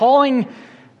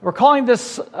We're calling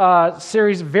this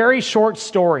series Very Short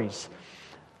Stories,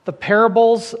 the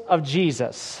Parables of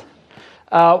Jesus.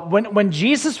 When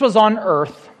Jesus was on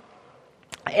earth,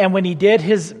 and when he did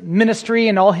his ministry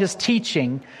and all his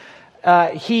teaching,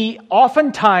 he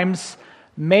oftentimes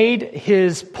made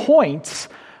his points,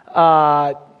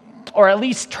 or at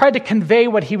least tried to convey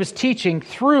what he was teaching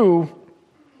through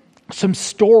some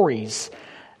stories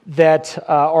that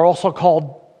are also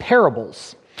called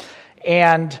parables.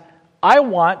 And I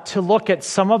want to look at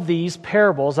some of these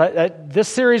parables. This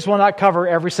series will not cover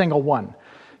every single one,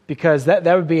 because that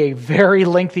would be a very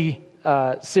lengthy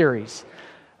series.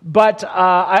 But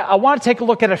I want to take a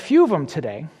look at a few of them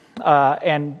today,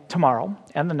 and tomorrow,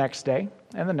 and the next day,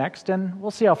 and the next, and we'll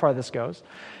see how far this goes.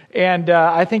 And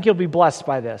I think you'll be blessed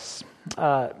by this.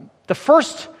 The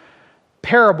first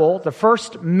parable, the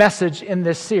first message in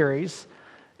this series,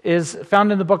 is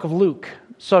found in the book of Luke.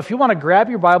 So if you want to grab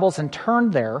your Bibles and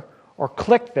turn there, or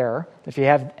click there, if you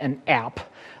have an app,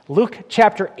 Luke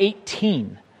chapter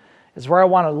 18 is where I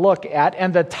want to look at.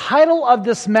 And the title of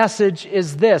this message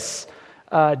is this: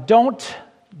 Don't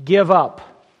Give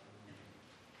Up.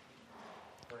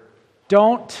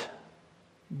 Don't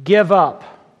give up.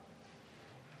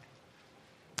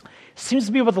 Seems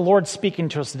to be what the Lord's speaking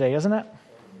to us today, isn't it?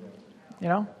 You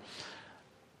know?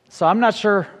 So I'm not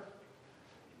sure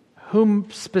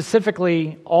whom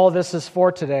specifically all this is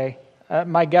for today.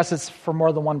 My guess is for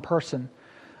more than one person.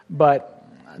 But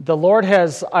the Lord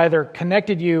has either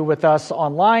connected you with us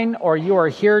online, or you are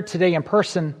here today in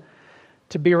person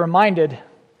to be reminded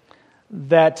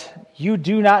that you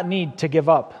do not need to give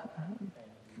up.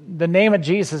 The name of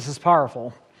Jesus is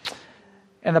powerful,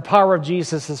 and the power of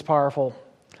Jesus is powerful,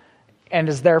 and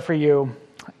is there for you,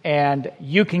 and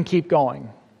you can keep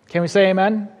going. Can we say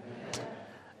amen?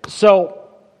 So,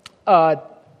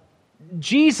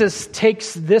 Jesus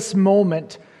takes this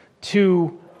moment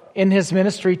in his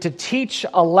ministry to teach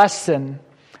a lesson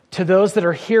to those that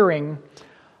are hearing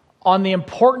on the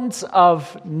importance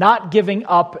of not giving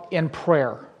up in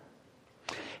prayer.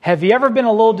 Have you ever been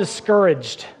a little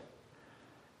discouraged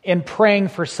in praying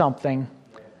for something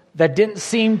that didn't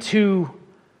seem to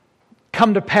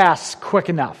come to pass quick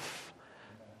enough,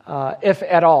 if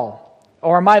at all?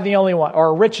 Or am I the only one? Or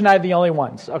are Rich and I the only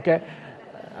ones? Okay.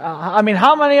 I mean,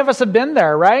 how many of us have been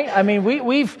there, right? I mean,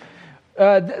 we've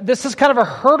this is kind of a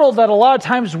hurdle that a lot of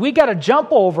times we got to jump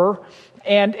over,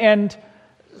 and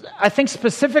I think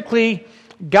specifically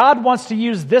God wants to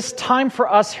use this time for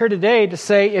us here today to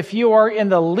say, if you are in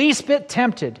the least bit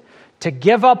tempted to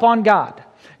give up on God,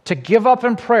 to give up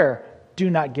in prayer, do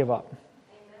not give up.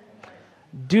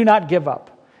 Do not give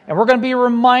up. And we're going to be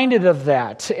reminded of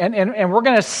that, and we're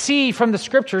going to see from the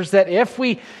Scriptures that if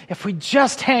we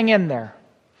just hang in there,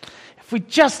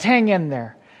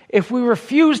 if we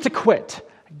refuse to quit,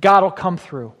 God will come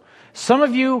through. Some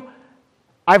of you,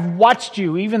 I've watched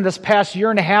you even this past year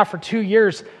and a half or 2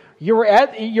 years, you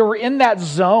were in that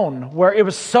zone where it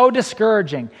was so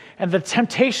discouraging, and the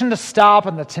temptation to stop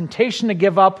and the temptation to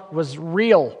give up was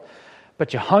real.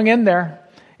 But you hung in there,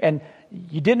 and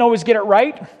you didn't always get it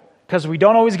right, because we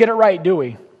don't always get it right, do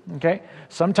we? Okay?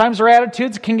 Sometimes our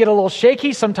attitudes can get a little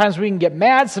shaky. Sometimes we can get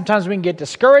mad. Sometimes we can get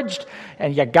discouraged.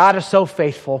 And yet God is so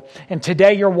faithful. And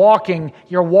today you're walking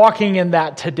in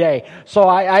that today. So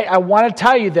I want to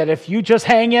tell you that if you just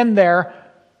hang in there,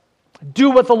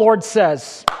 do what the Lord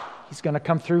says, He's going to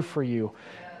come through for you.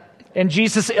 And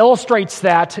Jesus illustrates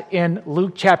that in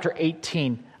Luke chapter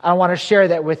 18. I want to share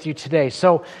that with you today.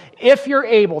 So if you're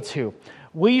able to,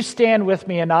 will you stand with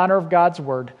me in honor of God's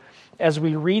word as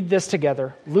we read this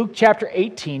together? Luke chapter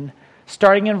 18,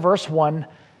 starting in verse 1.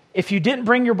 If you didn't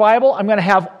bring your Bible, I'm going to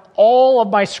have all of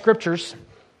my scriptures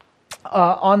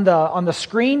on the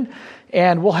screen,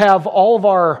 and we'll have all of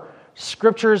our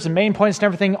scriptures and main points and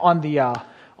everything on the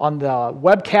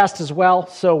webcast as well.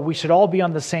 So we should all be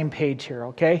on the same page here,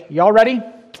 okay? Y'all ready?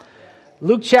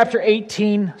 Luke chapter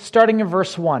 18, starting in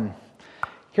verse 1.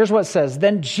 Here's what it says.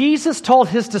 Then Jesus told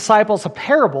his disciples a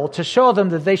parable to show them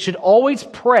that they should always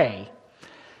pray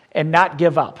and not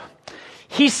give up.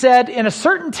 He said, in a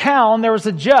certain town there was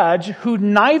a judge who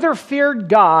neither feared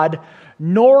God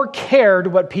nor cared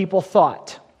what people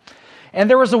thought. And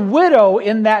there was a widow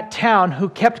in that town who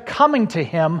kept coming to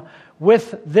him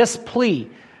with this plea: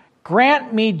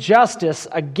 grant me justice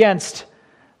against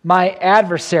my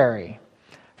adversary.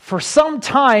 For some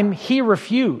time he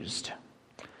refused.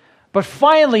 But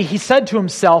finally he said to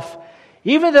himself,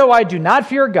 even though I do not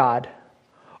fear God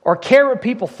or care what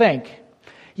people think,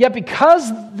 yet because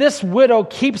this widow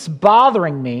keeps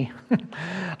bothering me,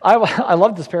 I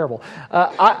love this parable,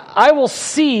 I will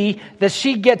see that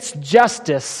she gets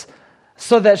justice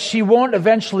so that she won't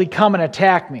eventually come and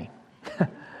attack me.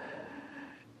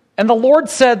 And the Lord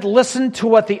said, listen to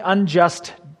what the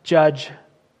unjust judge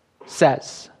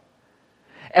says.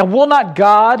 And will not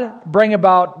God bring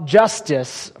about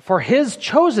justice for his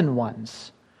chosen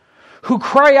ones who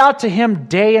cry out to him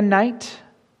day and night?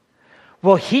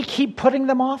 Will he keep putting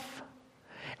them off?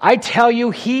 I tell you,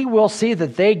 he will see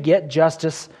that they get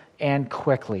justice and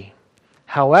quickly.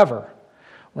 However,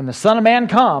 when the Son of Man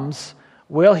comes,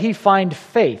 will he find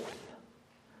faith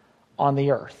on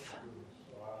the earth?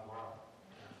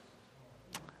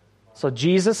 So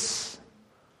Jesus,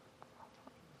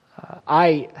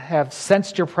 I have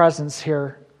sensed your presence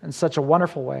here in such a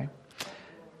wonderful way.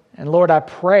 And Lord, I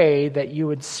pray that you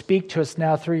would speak to us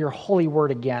now through your holy word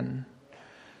again.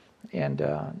 And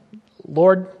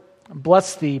Lord,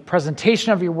 bless the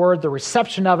presentation of your word, the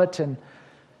reception of it, and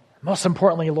most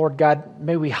importantly, Lord God,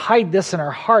 may we hide this in our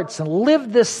hearts and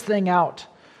live this thing out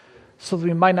so that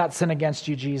we might not sin against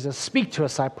you, Jesus. Speak to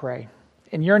us, I pray,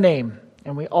 in your name.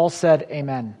 And we all said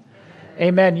amen.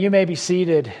 Amen. You may be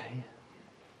seated.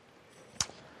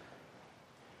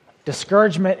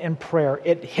 Discouragement in prayer.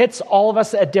 It hits all of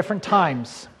us at different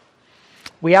times.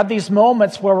 We have these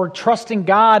moments where we're trusting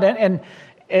God, and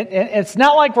it's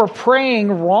not like we're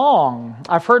praying wrong.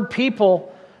 I've heard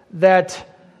people that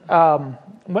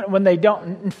when they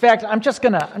don't. In fact, I'm just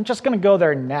gonna go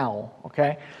there now.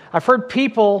 Okay, I've heard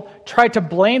people try to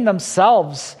blame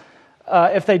themselves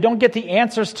if they don't get the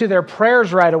answers to their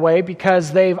prayers right away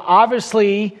because they've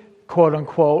obviously, quote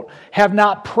unquote, have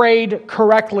not prayed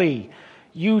correctly.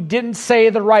 You didn't say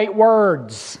the right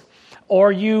words,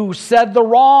 or you said the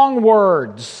wrong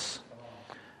words.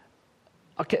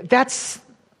 Okay, that's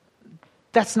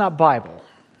not Bible.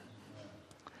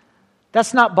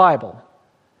 That's not Bible.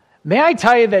 May I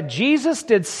tell you that Jesus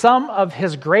did some of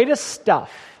his greatest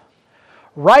stuff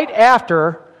right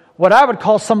after what I would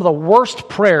call some of the worst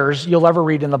prayers you'll ever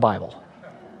read in the Bible.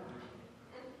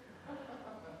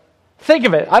 Think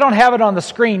of it. I don't have it on the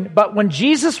screen, but when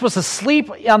Jesus was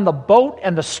asleep on the boat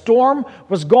and the storm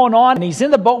was going on and he's in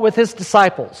the boat with his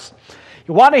disciples,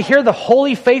 you want to hear the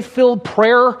holy, faith-filled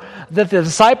prayer that the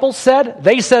disciples said?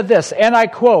 They said this, and I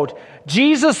quote,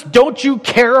 "Jesus, don't you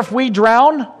care if we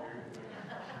drown?"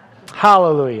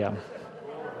 Hallelujah.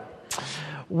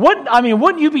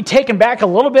 Wouldn't you be taken back a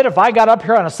little bit if I got up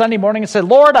here on a Sunday morning and said,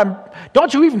 "Lord,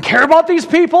 don't you even care about these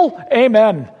people?"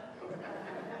 Amen.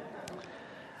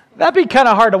 That'd be kind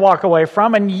of hard to walk away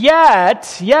from. And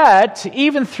yet,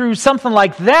 even through something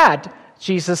like that,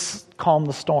 Jesus calmed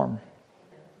the storm.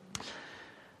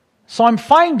 So I'm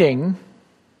finding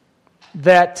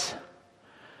that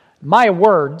my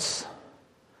words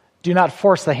do not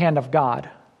force the hand of God.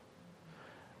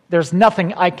 There's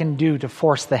nothing I can do to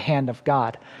force the hand of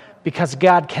God because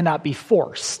God cannot be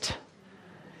forced.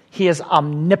 He is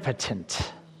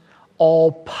omnipotent,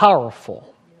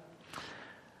 all-powerful.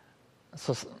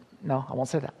 No, I won't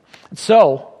say that.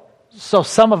 So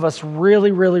some of us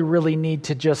really need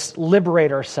to just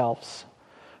liberate ourselves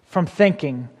from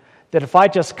thinking that if I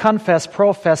just confess,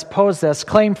 profess, possess,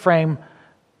 claim, frame,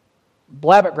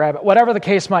 blab it, grab it, whatever the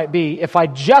case might be, if I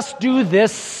just do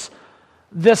this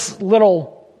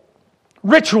little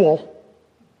ritual,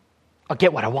 I'll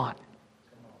get what I want.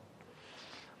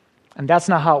 And that's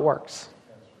not how it works.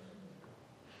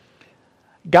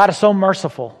 God is so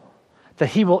merciful that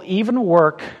he will even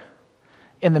work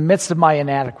in the midst of my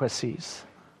inadequacies.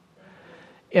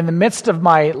 In the midst of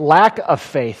my lack of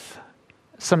faith,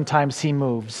 sometimes he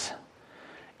moves.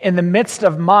 In the midst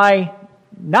of my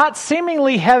not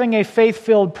seemingly having a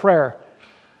faith-filled prayer,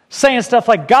 saying stuff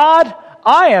like, "God,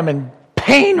 I am in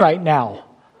pain right now.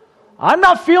 I'm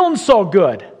not feeling so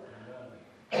good."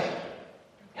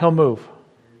 He'll move.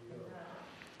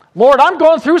 "Lord, I'm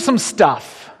going through some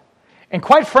stuff. And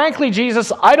quite frankly,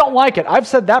 Jesus, I don't like it." I've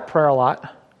said that prayer a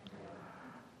lot.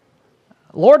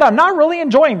 "Lord, I'm not really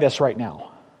enjoying this right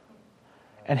now."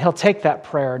 And he'll take that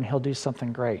prayer and he'll do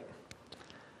something great.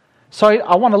 So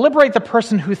I want to liberate the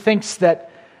person who thinks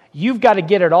that you've got to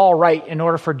get it all right in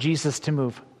order for Jesus to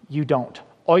move. You don't.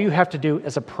 All you have to do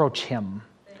is approach him.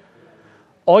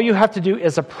 All you have to do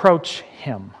is approach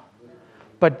him.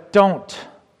 But don't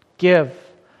give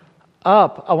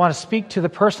up. I want to speak to the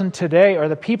person today or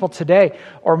the people today,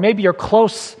 or maybe you're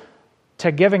close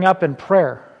to giving up in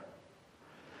prayer.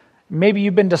 Maybe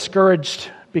you've been discouraged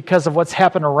because of what's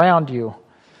happened around you.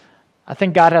 I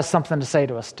think God has something to say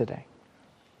to us today.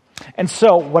 And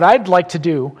so what I'd like to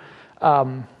do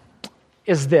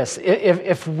is this.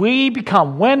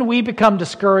 When we become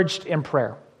discouraged in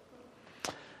prayer,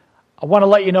 I want to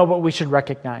let you know what we should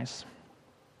recognize.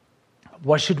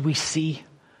 What should we see?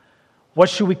 What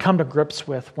should we come to grips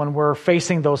with when we're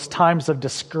facing those times of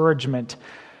discouragement?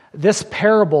 This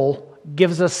parable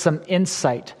gives us some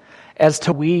insight as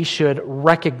to we should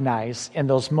recognize in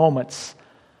those moments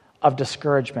of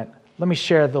discouragement. Let me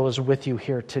share those with you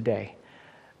here today.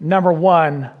 Number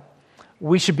one,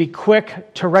 we should be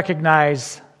quick to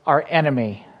recognize our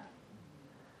enemy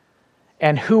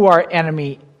and who our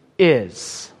enemy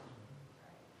is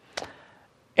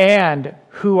and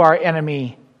who our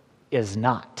enemy is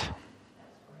not.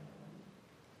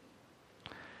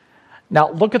 Now,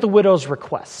 look at the widow's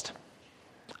request.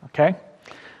 Okay?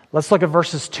 Let's look at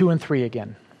verses 2 and 3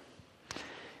 again.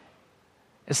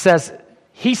 It says,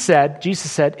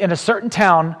 Jesus said, in a certain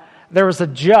town there was a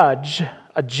judge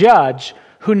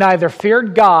who neither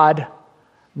feared God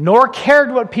nor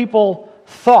cared what people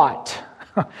thought.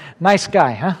 Nice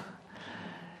guy, huh?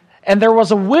 And there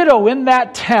was a widow in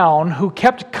that town who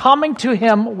kept coming to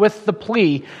him with the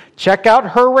plea. Check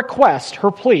out her request,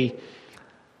 her plea.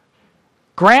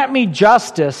 Grant me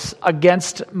justice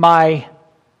against my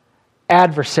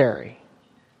adversary.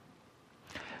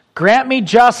 Grant me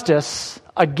justice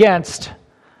against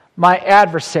my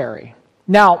adversary.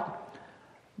 Now,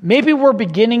 maybe we're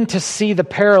beginning to see the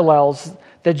parallels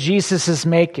that Jesus is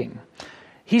making.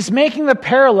 He's making the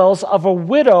parallels of a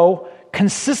widow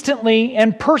consistently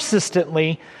and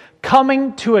persistently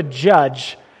coming to a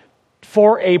judge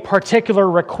for a particular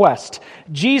request.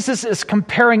 Jesus is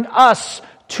comparing us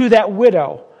to that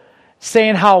widow,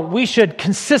 saying how we should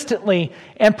consistently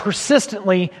and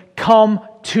persistently come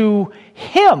to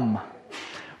Him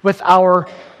with our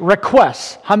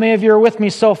requests. How many of you are with me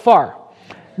so far?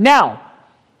 Now,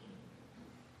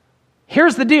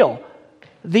 here's the deal.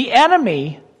 The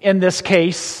enemy in this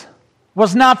case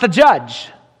was not the judge.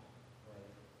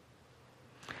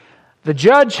 The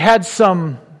judge had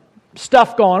some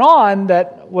stuff going on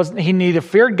that he neither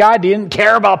feared God, didn't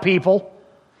care about people.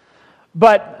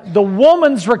 But the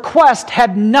woman's request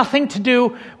had nothing to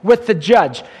do with the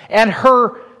judge. And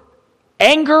her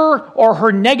anger or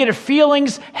her negative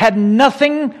feelings had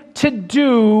nothing to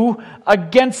do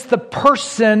against the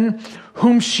person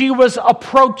whom she was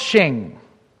approaching.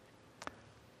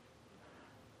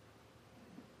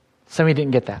 Some of you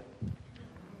didn't get that.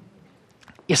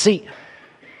 You see,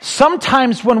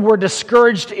 sometimes when we're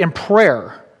discouraged in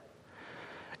prayer,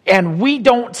 and we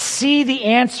don't see the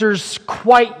answers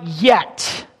quite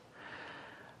yet,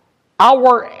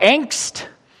 our angst,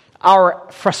 our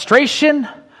frustration,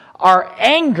 our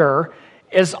anger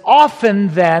is often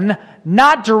then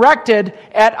not directed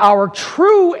at our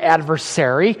true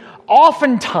adversary.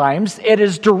 Oftentimes, it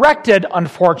is directed,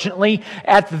 unfortunately,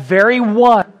 at the very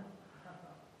one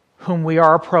whom we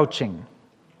are approaching.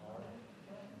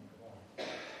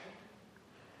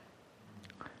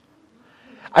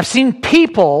 I've seen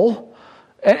people,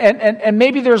 and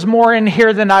maybe there's more in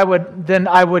here than I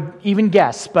would even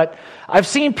guess, but I've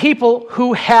seen people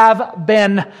who have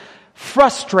been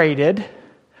frustrated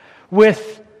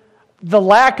with the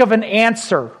lack of an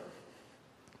answer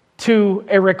to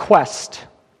a request.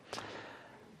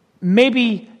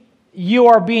 Maybe you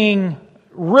are being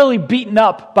really beaten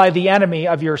up by the enemy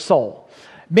of your soul.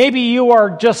 Maybe you are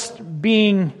just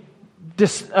being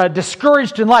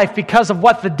discouraged in life because of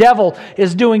what the devil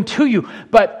is doing to you.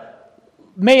 But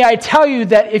may I tell you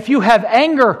that if you have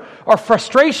anger or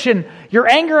frustration, your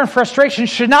anger and frustration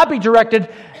should not be directed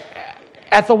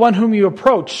at the one whom you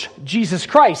approach, Jesus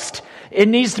Christ. It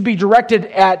needs to be directed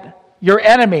at your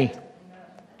enemy.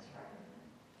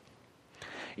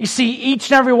 You see,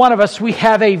 each and every one of us, we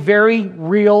have a very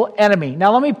real enemy.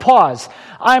 Now let me pause.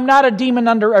 I'm not a demon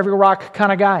under every rock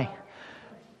kind of guy.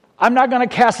 I'm not going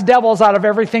to cast devils out of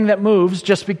everything that moves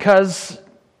just because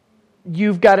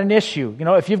you've got an issue. You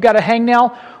know, if you've got a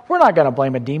hangnail, we're not going to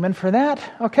blame a demon for that,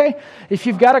 okay? If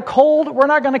you've got a cold, we're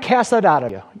not going to cast that out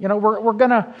of you. You know, we're going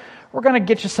to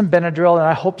get you some Benadryl, and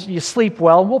I hope you sleep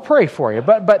well, and we'll pray for you.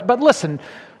 But listen,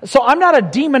 so I'm not a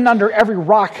demon under every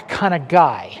rock kind of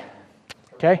guy,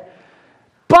 okay?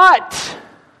 But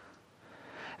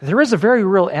there is a very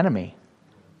real enemy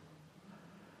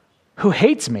who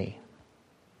hates me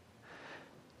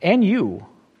and you,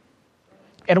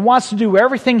 and wants to do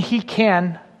everything he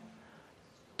can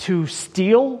to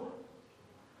steal,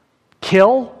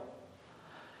 kill,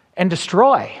 and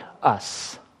destroy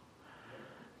us.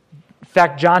 In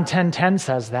fact, John 10:10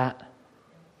 says that.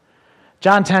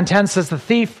 John 10:10 says the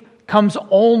thief comes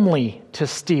only to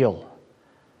steal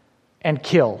and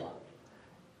kill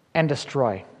and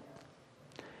destroy.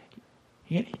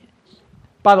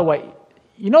 By the way,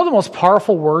 you know the most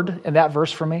powerful word in that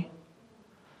verse for me?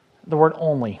 The word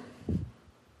only.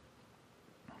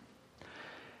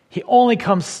 He only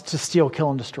comes to steal,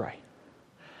 kill, and destroy.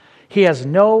 He has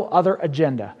no other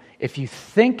agenda. If you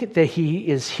think that he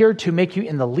is here to make you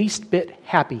in the least bit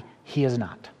happy, he is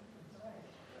not.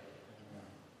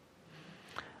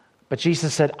 But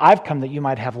Jesus said, I've come that you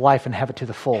might have life and have it to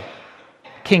the full.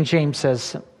 King James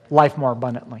says, life more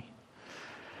abundantly.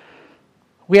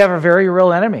 We have a very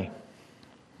real enemy.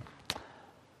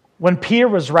 When Peter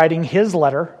was writing his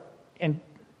letter, in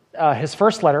his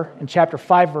first letter, in chapter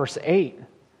 5, verse 8,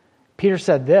 Peter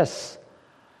said this,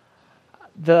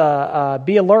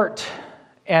 be alert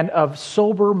and of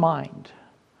sober mind.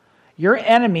 Your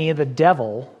enemy, the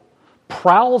devil,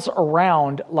 prowls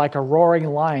around like a roaring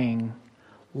lion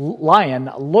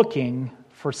looking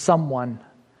for someone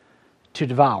to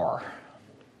devour.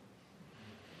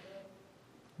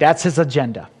 That's his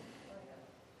agenda.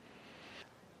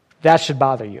 That should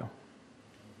bother you.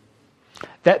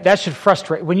 That should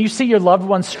frustrate. When you see your loved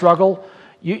ones struggle,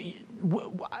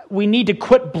 we need to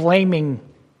quit blaming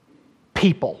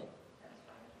people.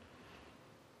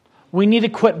 We need to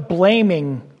quit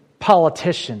blaming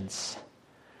politicians.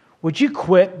 Would you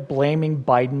quit blaming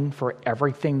Biden for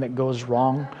everything that goes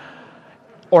wrong?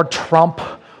 Or Trump,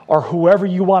 or whoever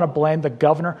you want to blame, the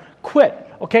governor? Quit,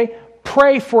 okay?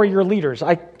 Pray for your leaders.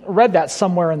 I read that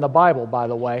somewhere in the Bible, by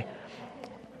the way.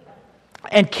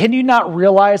 And can you not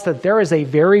realize that there is a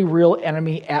very real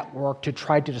enemy at work to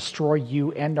try to destroy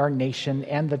you and our nation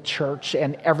and the church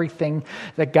and everything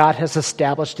that God has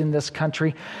established in this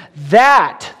country?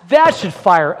 That should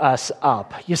fire us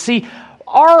up. You see,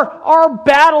 our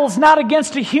battle's not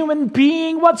against a human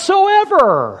being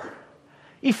whatsoever.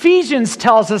 Ephesians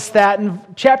tells us that in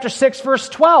chapter 6, verse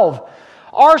 12.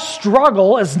 Our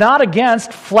struggle is not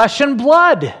against flesh and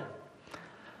blood,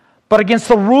 but against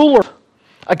the ruler,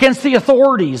 against the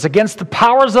authorities, against the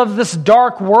powers of this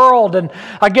dark world, and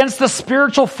against the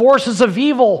spiritual forces of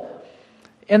evil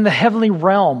in the heavenly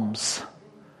realms.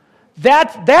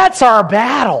 That's our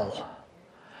battle.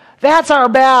 That's our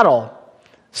battle.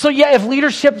 So yeah, if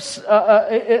leadership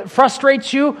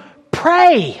frustrates you,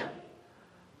 pray.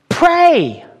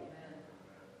 Pray.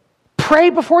 Pray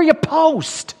before you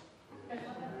post.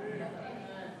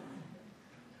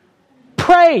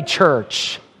 Pray,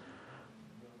 church.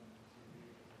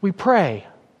 We pray.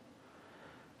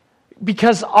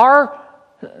 Because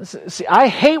I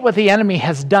hate what the enemy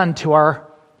has done to our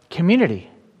community.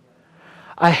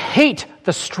 I hate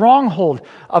the stronghold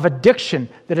of addiction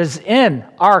that is in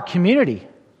our community.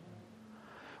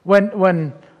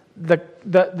 When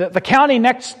the county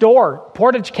next door,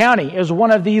 Portage County, is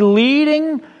one of the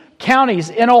leading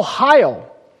counties in Ohio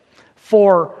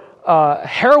for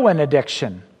heroin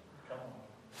addiction.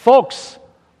 Folks,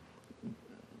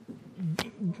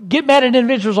 get mad at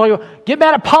individuals all you want, get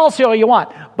mad at policy all you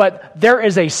want, but there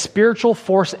is a spiritual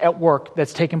force at work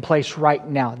that's taking place right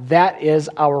now. That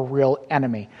is our real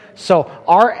enemy. So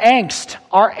our angst,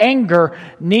 our anger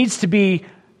needs to be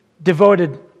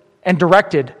devoted and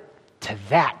directed to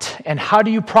that. And how do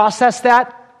you process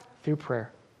that? Through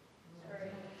prayer.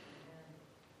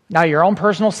 Now, your own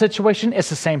personal situation, it's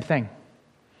the same thing.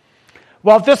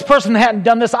 Well, if this person hadn't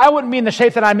done this, I wouldn't be in the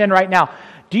shape that I'm in right now.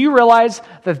 Do you realize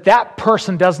that that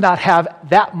person does not have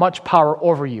that much power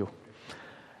over you?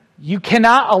 You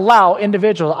cannot allow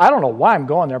individuals, I don't know why I'm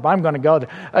going there, but I'm going to go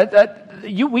there.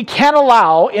 We can't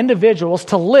allow individuals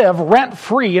to live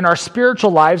rent-free in our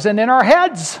spiritual lives and in our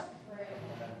heads.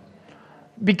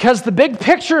 Because the big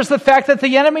picture is the fact that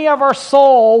the enemy of our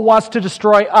soul wants to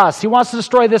destroy us. He wants to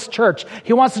destroy this church.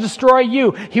 He wants to destroy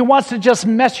you. He wants to just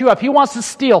mess you up. He wants to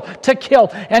steal, to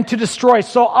kill, and to destroy.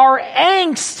 So our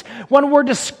angst, when we're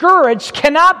discouraged,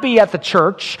 cannot be at the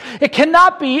church. It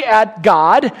cannot be at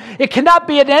God. It cannot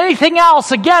be at anything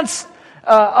else against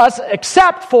us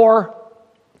except for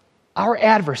our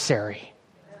adversary.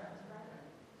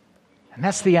 And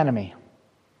that's the enemy.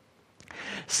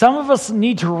 Some of us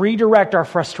need to redirect our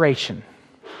frustration.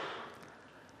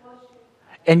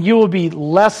 And you will be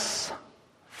less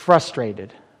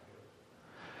frustrated.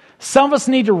 Some of us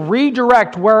need to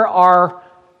redirect where our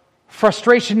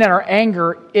frustration and our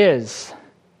anger is.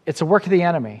 It's a work of the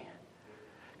enemy.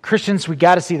 Christians, we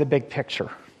got to see the big picture.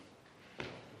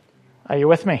 Are you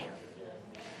with me?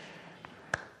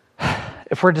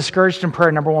 If we're discouraged in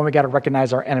prayer, number one, we got to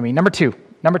recognize our enemy. Number two,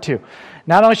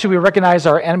 not only should we recognize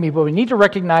our enemy, but we need to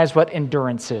recognize what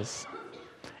endurance is.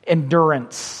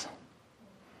 Endurance.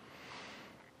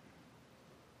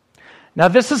 Now,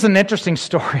 this is an interesting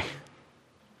story.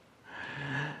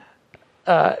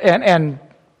 And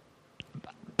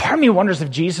part of me wonders if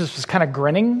Jesus was kind of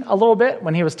grinning a little bit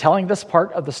when he was telling this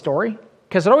part of the story,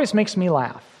 because it always makes me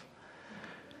laugh.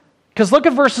 Because look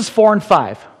at verses 4 and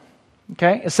 5.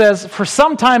 Okay, it says, "For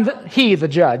some time he, the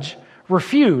judge,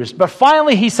 refused. But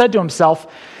finally he said to himself,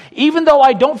 even though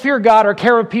I don't fear God or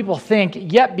care what people think,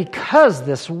 yet because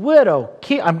this widow,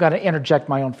 I'm going to interject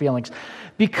my own feelings,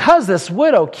 because this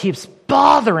widow keeps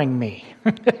bothering me.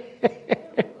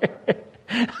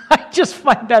 I just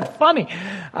find that funny.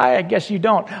 I guess you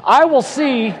don't. I will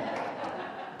see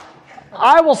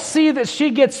that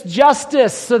she gets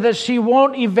justice so that she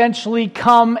won't eventually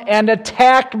come and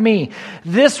attack me.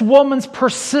 This woman's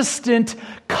persistent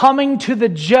coming to the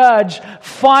judge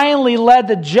finally led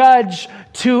the judge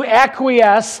to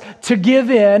acquiesce, to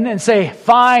give in and say,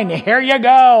 fine, here you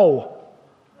go.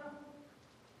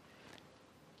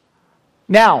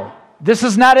 Now, this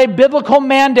is not a biblical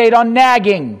mandate on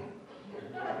nagging.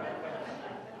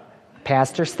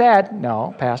 Pastor said,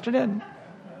 no, Pastor didn't.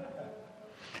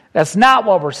 That's not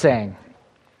what we're saying.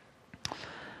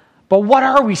 But what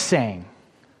are we saying?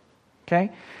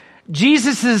 Okay?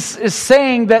 Jesus is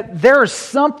saying that there is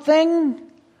something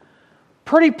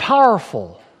pretty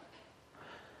powerful.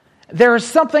 There is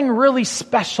something really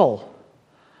special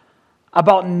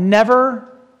about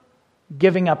never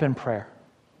giving up in prayer.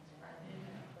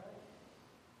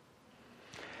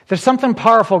 There's something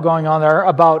powerful going on there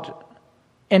about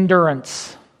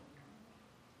endurance,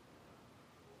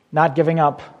 not giving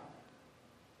up.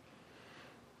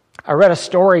 I read a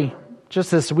story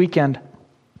just this weekend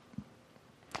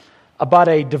about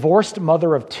a divorced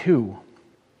mother of two.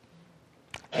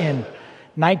 In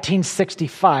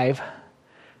 1965,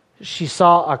 she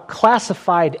saw a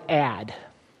classified ad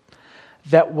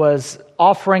that was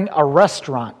offering a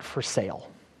restaurant for sale.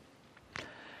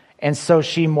 And so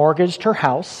she mortgaged her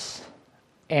house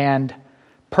and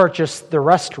purchased the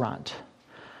restaurant.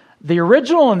 The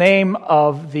original name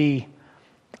of the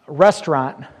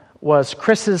restaurant was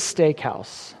Chris's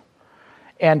Steakhouse.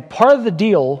 And part of the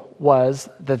deal was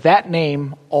that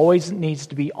name always needs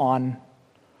to be on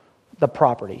the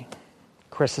property,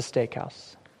 Chris's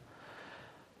Steakhouse.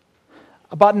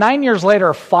 About 9 years later,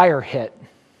 a fire hit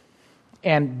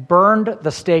and burned the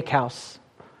steakhouse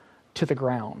to the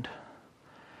ground.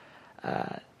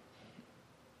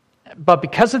 But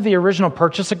because of the original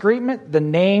purchase agreement, the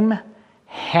name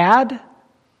had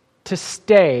to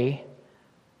stay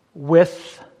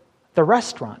with the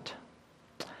restaurant.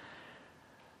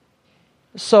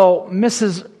 So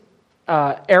Mrs.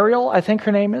 Ariel, I think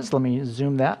her name is, let me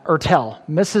zoom that, Ertel.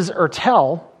 Mrs.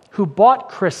 Ertel, who bought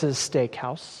Chris's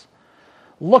Steakhouse,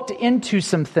 looked into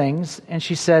some things and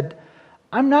she said,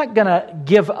 I'm not going to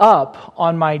give up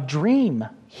on my dream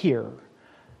here.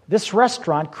 This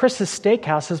restaurant, Chris's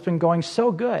Steakhouse, has been going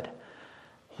so good.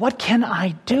 What can I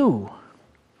do?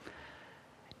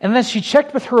 And then she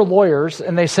checked with her lawyers,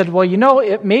 and they said, well,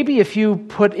 maybe if you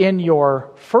put in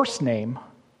your first name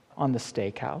on the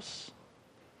steakhouse,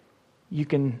 you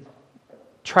can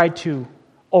try to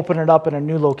open it up in a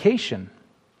new location.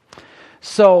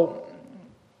 So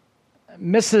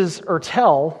Mrs.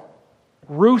 Ertel,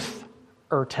 Ruth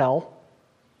Ertel,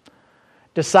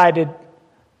 decided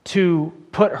to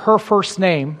put her first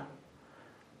name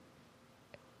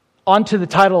onto the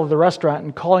title of the restaurant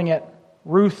and calling it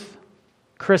Ruth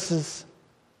Chris's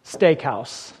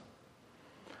Steakhouse,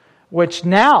 which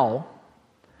now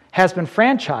has been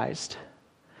franchised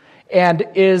and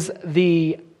is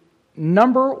the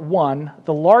number one,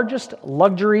 the largest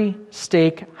luxury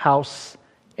steak house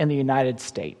in the United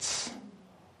States.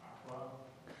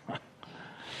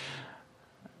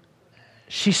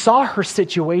 She saw her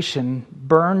situation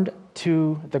burned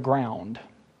to the ground,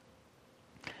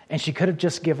 and she could have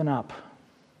just given up.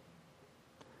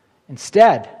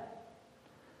 Instead,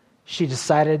 she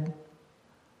decided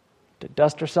to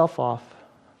dust herself off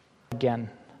again.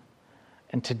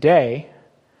 And today,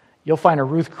 you'll find a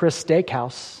Ruth Chris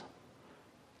Steakhouse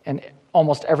in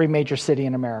almost every major city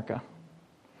in America.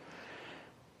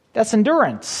 That's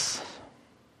endurance.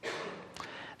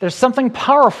 There's something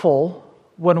powerful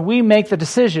when we make the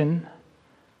decision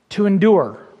to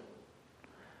endure,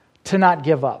 to not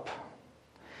give up.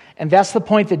 And that's the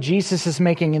point that Jesus is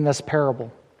making in this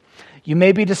parable. You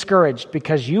may be discouraged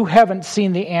because you haven't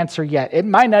seen the answer yet. It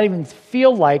might not even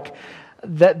feel like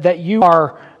that you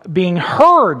are being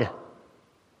heard.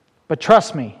 But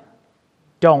trust me,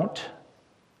 don't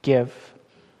give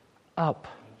up.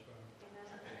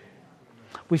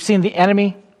 We've seen the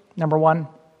enemy, number one.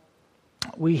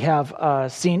 We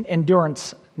have seen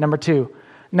endurance, number two.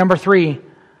 Number three,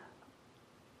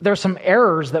 there are some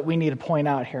errors that we need to point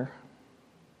out here.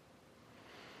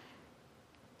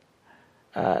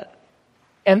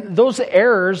 And those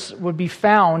errors would be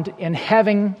found in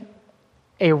having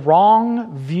a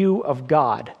wrong view of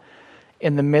God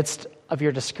in the midst of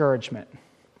your discouragement.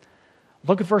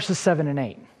 Look at verses 7 and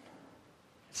 8. It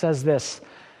says this,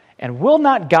 And will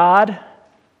not God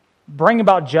bring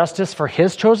about justice for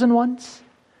his chosen ones,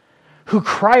 who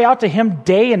cry out to him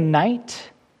day and night?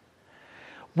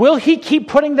 Will he keep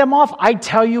putting them off? I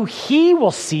tell you, he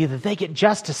will see that they get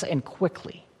justice, and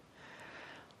quickly.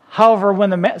 However,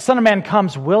 when the Son of Man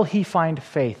comes, will he find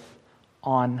faith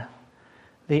on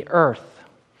the earth?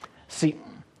 See,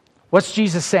 what's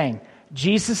Jesus saying?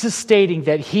 Jesus is stating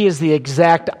that he is the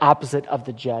exact opposite of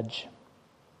the judge.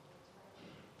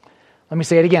 Let me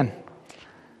say it again.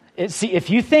 See, if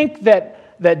you think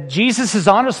that Jesus is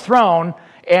on his throne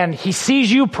and he sees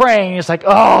you praying, it's like,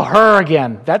 oh, her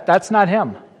again. That's not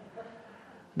him.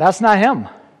 That's not him.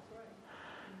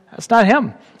 That's not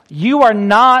him. You are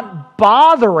not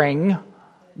bothering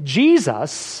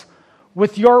Jesus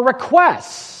with your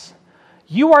requests.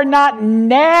 You are not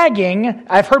nagging.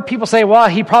 I've heard people say, well,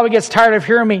 he probably gets tired of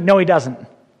hearing me. No, he doesn't.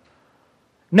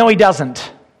 No, he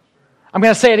doesn't. I'm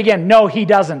going to say it again. No, he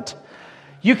doesn't.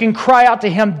 You can cry out to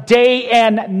him day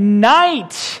and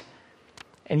night,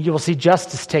 and you will see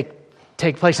justice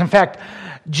take place. In fact,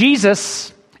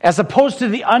 Jesus, as opposed to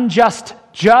the unjust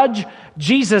judge,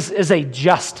 Jesus is a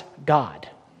just God.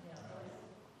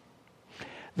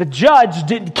 The judge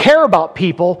didn't care about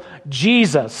people.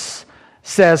 Jesus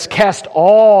says, cast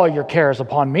all your cares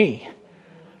upon me,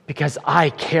 because I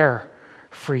care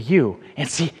for you. And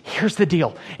see, here's the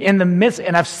deal. In the midst,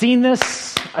 and I've seen this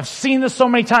so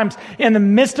many times, in the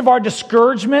midst of our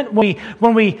discouragement,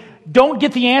 when we don't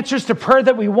get the answers to prayer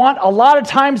that we want, a lot of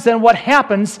times then what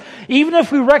happens, even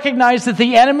if we recognize that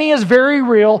the enemy is very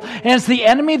real, and it's the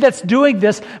enemy that's doing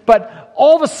this, but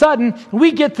all of a sudden,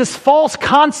 we get this false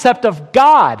concept of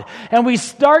God, and we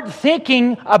start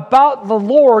thinking about the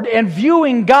Lord and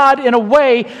viewing God in a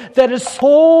way that is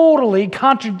totally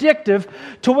contradictory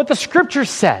to what the Scripture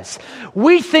says.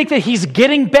 We think that he's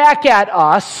getting back at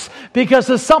us because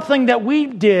of something that we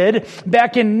did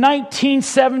back in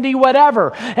 1970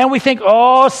 whatever, and we think,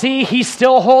 oh, see, he's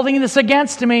still holding this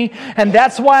against me, and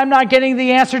that's why I'm not getting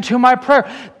the answer to my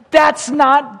prayer. That's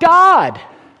not God.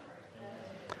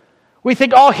 We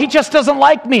think, oh, he just doesn't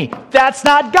like me. That's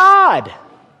not God.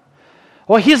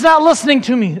 Well, he's not listening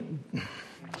to me.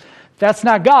 That's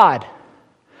not God.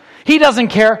 He doesn't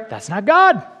care. That's not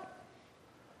God.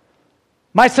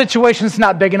 My situation's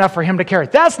not big enough for him to care.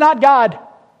 That's not God.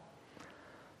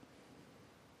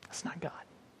 That's not God.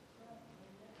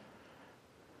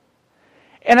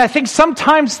 And I think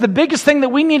sometimes the biggest thing that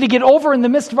we need to get over in the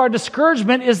midst of our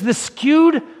discouragement is the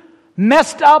skewed,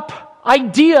 messed up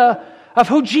idea of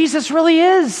who Jesus really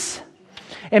is.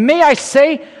 And may I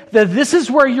say that this is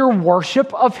where your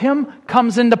worship of him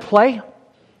comes into play?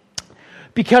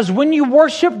 Because when you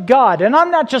worship God, and I'm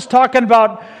not just talking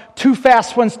about 2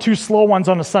 fast ones, 2 slow ones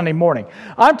on a Sunday morning.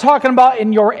 I'm talking about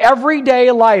in your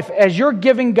everyday life as you're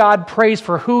giving God praise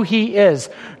for who he is.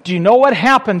 Do you know what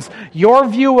happens? Your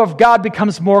view of God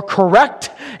becomes more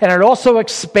correct, and it also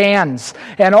expands.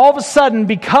 And all of a sudden,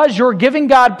 because you're giving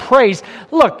God praise,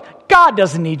 look, God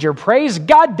doesn't need your praise.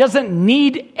 God doesn't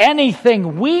need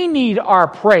anything. We need our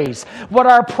praise. What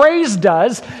our praise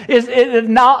does is it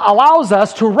now allows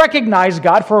us to recognize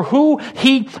God for who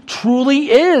he truly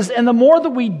is. And the more that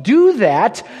we do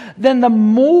that, then the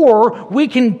more we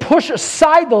can push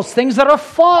aside those things that are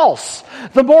false.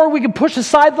 The more we can push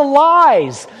aside the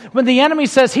lies. When the enemy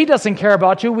says he doesn't care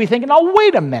about you, we think, no,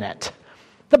 wait a minute.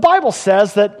 The Bible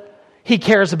says that he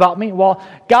cares about me. Well,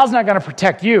 God's not going to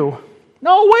protect you.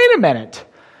 No, wait a minute.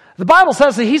 The Bible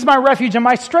says that he's my refuge and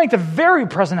my strength, a very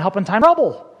present help in time of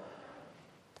trouble.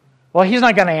 Well, he's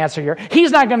not going to answer he's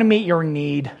not going to meet your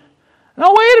need.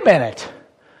 No, wait a minute.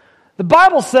 The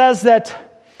Bible says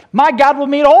that my God will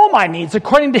meet all my needs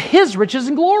according to his riches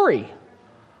and glory.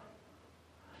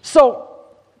 So,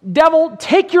 devil,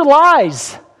 take your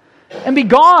lies and be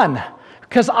gone,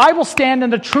 because I will stand in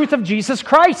the truth of Jesus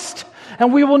Christ,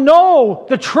 and we will know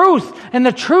the truth, and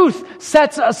the truth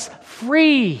sets us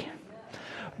free.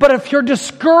 But if you're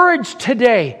discouraged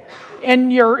today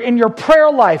in your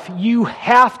prayer life, you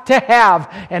have to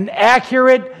have an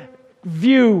accurate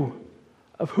view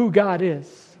of who God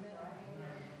is.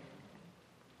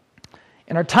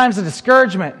 In our times of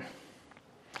discouragement,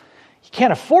 you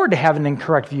can't afford to have an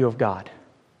incorrect view of God.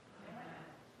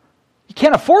 You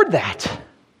can't afford that.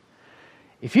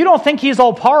 If you don't think he's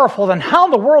all powerful, then how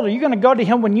in the world are you going to go to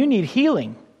him when you need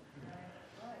healing?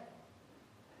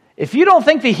 If you don't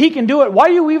think that he can do it, why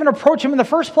do you even approach him in the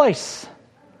first place?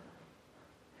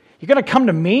 You're going to come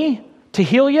to me to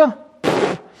heal you?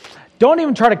 Don't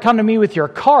even try to come to me with your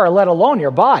car, let alone your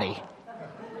body.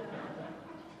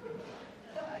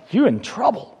 You're in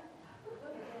trouble.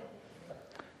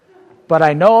 But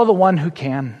I know the one who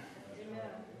can.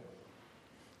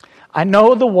 I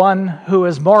know the one who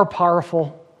is more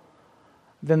powerful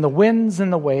than the winds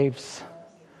and the waves.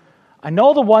 I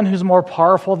know the one who's more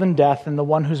powerful than death and the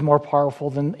one who's more powerful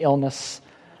than illness.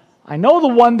 I know the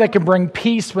one that can bring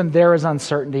peace when there is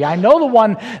uncertainty. I know the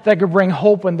one that can bring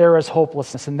hope when there is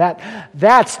hopelessness, and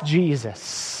that's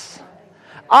Jesus.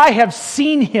 I have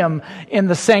seen him in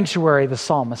the sanctuary, the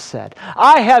psalmist said.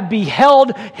 I have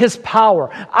beheld his power.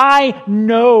 I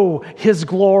know his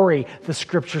glory, the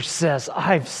scripture says.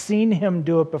 I've seen him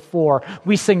do it before.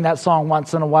 We sing that song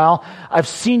once in a while. I've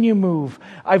seen you move.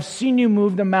 I've seen you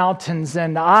move the mountains,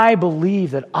 and I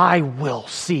believe that I will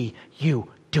see you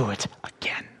do it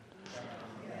again.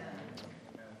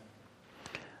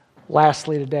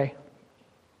 Lastly today,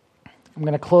 I'm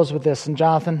going to close with this. And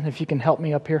Jonathan, if you can help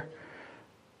me up here.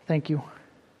 Thank you.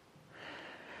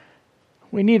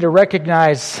 We need to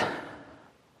recognize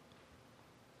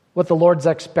what the Lord's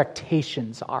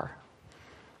expectations are.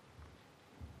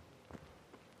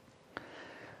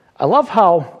 I love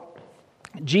how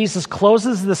Jesus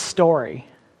closes this story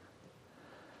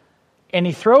and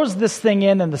he throws this thing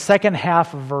in the second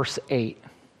half of verse 8.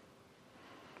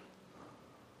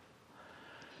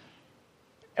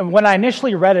 And when I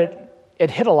initially read it, it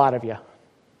hit a lot of you.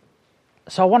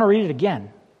 So I want to read it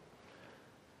again.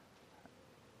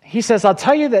 He says, I'll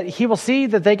tell you that he will see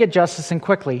that they get justice and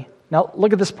quickly. Now,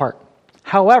 look at this part.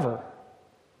 However,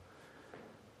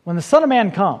 when the Son of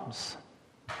Man comes,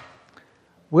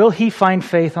 will he find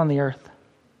faith on the earth?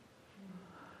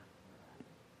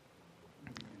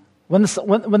 When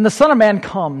the Son of Man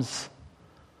comes,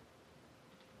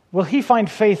 will he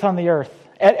find faith on the earth?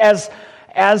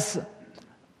 As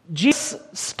Jesus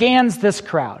scans this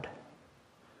crowd,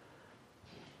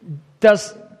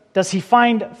 does he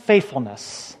find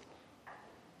faithfulness,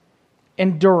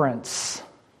 endurance,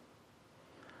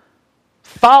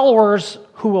 followers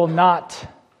who will not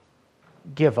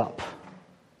give up?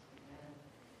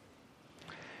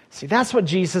 See, that's what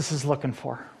Jesus is looking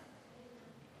for.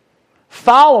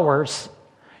 Followers,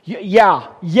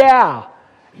 yeah,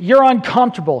 you're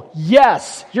uncomfortable.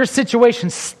 Yes, your situation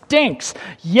stinks.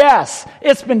 Yes,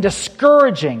 it's been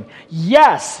discouraging.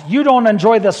 Yes, you don't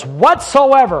enjoy this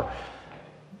whatsoever.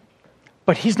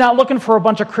 But he's not looking for a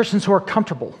bunch of Christians who are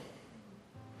comfortable.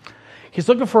 He's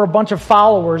looking for a bunch of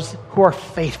followers who are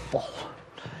faithful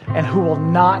and who will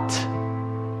not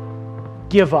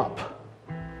give up.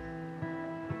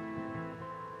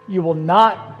 You will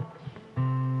not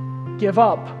give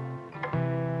up.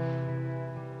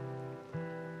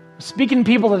 I'm speaking to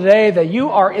people today that you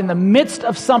are in the midst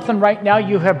of something right now.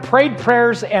 You have prayed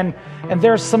prayers and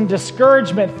there's some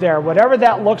discouragement there, whatever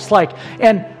that looks like.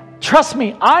 And trust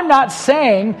me, I'm not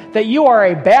saying that you are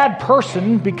a bad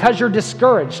person because you're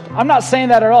discouraged. I'm not saying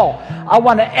that at all. I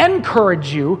want to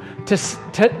encourage you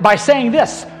by saying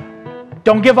this: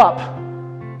 don't give up.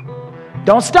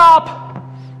 Don't stop.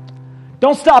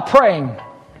 Don't stop praying.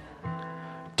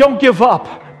 Don't give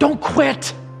up. Don't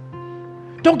quit.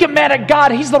 Don't get mad at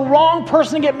God. He's the wrong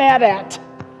person to get mad at.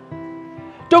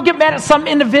 Don't get mad at some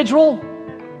individual.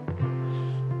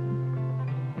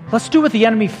 Let's do what the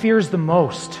enemy fears the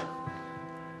most.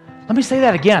 Let me say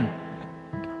that again.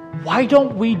 Why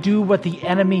don't we do what the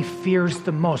enemy fears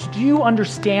the most? Do you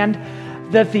understand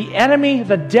that the enemy,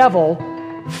 the devil,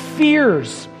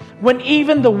 fears when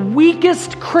even the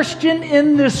weakest Christian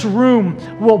in this room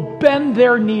will bend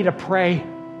their knee to pray?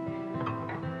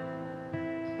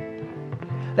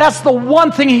 That's the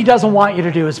one thing he doesn't want you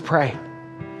to do, is pray.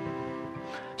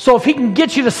 So if he can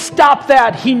get you to stop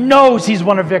that, he knows he's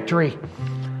won a victory.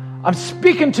 I'm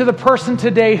speaking to the person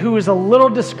today who is a little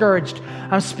discouraged.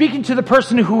 I'm speaking to the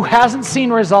person who hasn't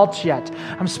seen results yet.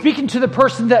 I'm speaking to the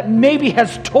person that maybe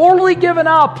has totally given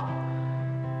up.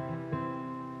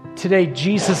 Today,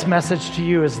 Jesus' message to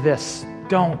you is this: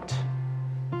 don't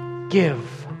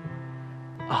give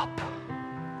up.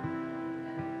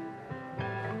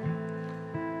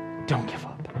 Don't give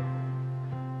up.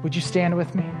 Would you stand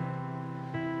with me?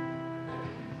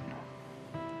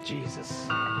 Jesus.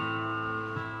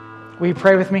 Will you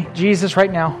pray with me? Jesus,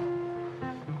 right now,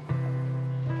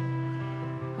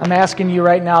 I'm asking you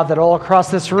right now that all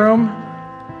across this room,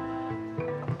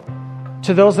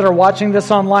 to those that are watching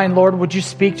this online, Lord, would you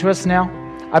speak to us now?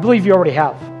 I believe you already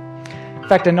have. In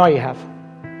fact, I know you have.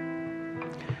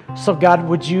 So God,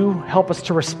 would you help us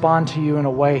to respond to you in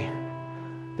a way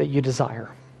that you desire?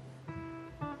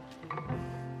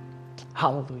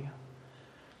 Hallelujah.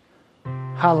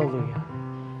 Hallelujah.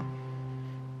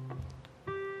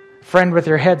 Friend, with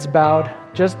your heads bowed,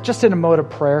 just in a mode of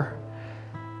prayer,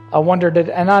 I wondered,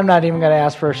 and I'm not even going to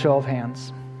ask for a show of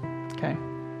hands, okay?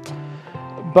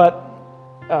 But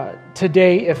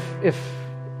today, if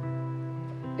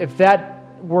if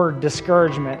that word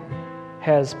discouragement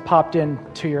has popped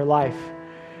into your life,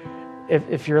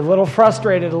 if you're a little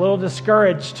frustrated, a little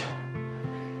discouraged,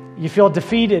 you feel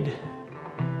defeated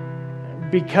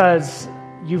because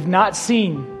you've not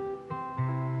seen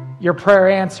your prayer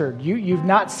answered. You've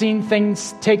not seen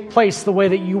things take place the way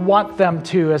that you want them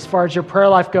to as far as your prayer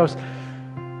life goes.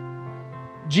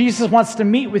 Jesus wants to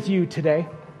meet with you today.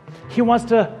 He wants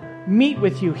to meet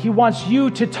with you. He wants you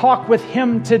to talk with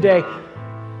Him today.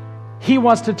 He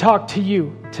wants to talk to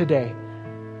you today.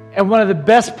 And one of the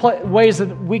best ways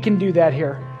that we can do that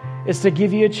here is to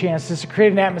give you a chance, is to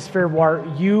create an atmosphere where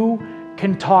you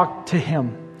can talk to Him,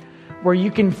 where you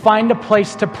can find a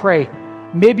place to pray.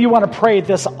 Maybe you want to pray at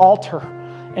this altar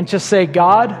and just say,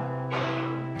 God,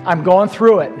 I'm going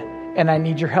through it and I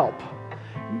need your help.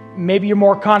 Maybe you're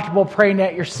more comfortable praying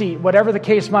at your seat, whatever the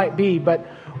case might be, but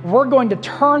we're going to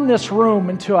turn this room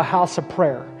into a house of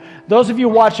prayer. Those of you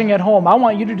watching at home, I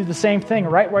want you to do the same thing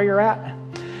right where you're at.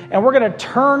 And we're going to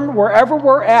turn wherever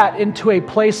we're at into a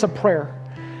place of prayer.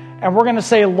 And we're going to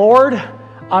say, Lord,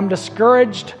 I'm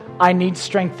discouraged. I need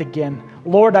strength again.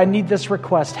 Lord, I need this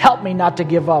request. Help me not to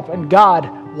give up. And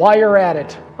God, while you're at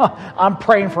it, I'm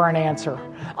praying for an answer.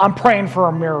 I'm praying for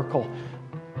a miracle.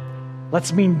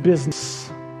 Let's mean business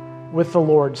with the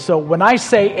Lord. So when I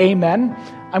say amen,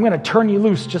 I'm going to turn you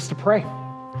loose just to pray.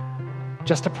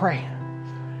 Just to pray.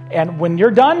 And when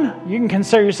you're done, you can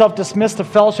consider yourself dismissed to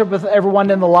fellowship with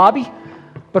everyone in the lobby.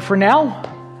 But for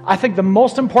now, I think the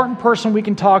most important person we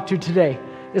can talk to today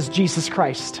is Jesus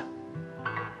Christ.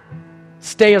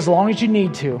 Stay as long as you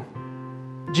need to.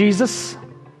 Jesus,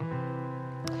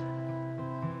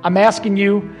 I'm asking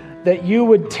you that you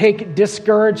would take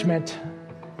discouragement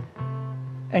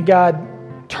and,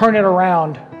 God, turn it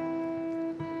around.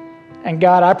 And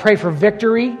God, I pray for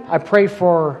victory. I pray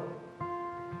for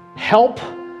help.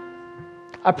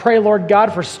 I pray, Lord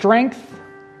God, for strength.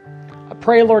 I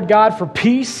pray, Lord God, for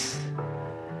peace.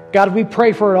 God, we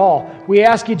pray for it all. We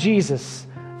ask you, Jesus,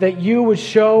 that you would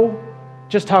show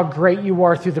just how great you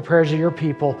are through the prayers of your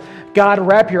people. God,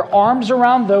 wrap your arms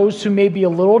around those who may be a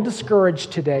little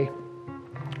discouraged today,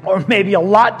 or maybe a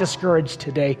lot discouraged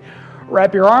today.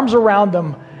 Wrap your arms around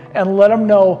them and let them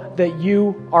know that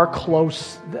you are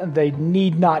close. They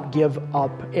need not give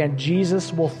up. And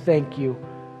Jesus will thank you.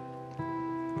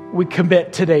 We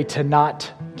commit today to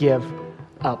not give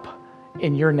up.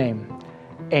 In your name,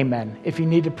 amen. If you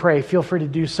need to pray, feel free to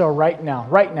do so right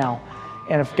now.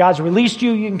 And if God's released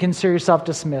you, you can consider yourself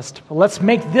dismissed. But let's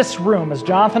make this room, as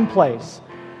Jonathan plays,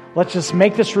 let's just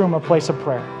make this room a place of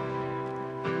prayer.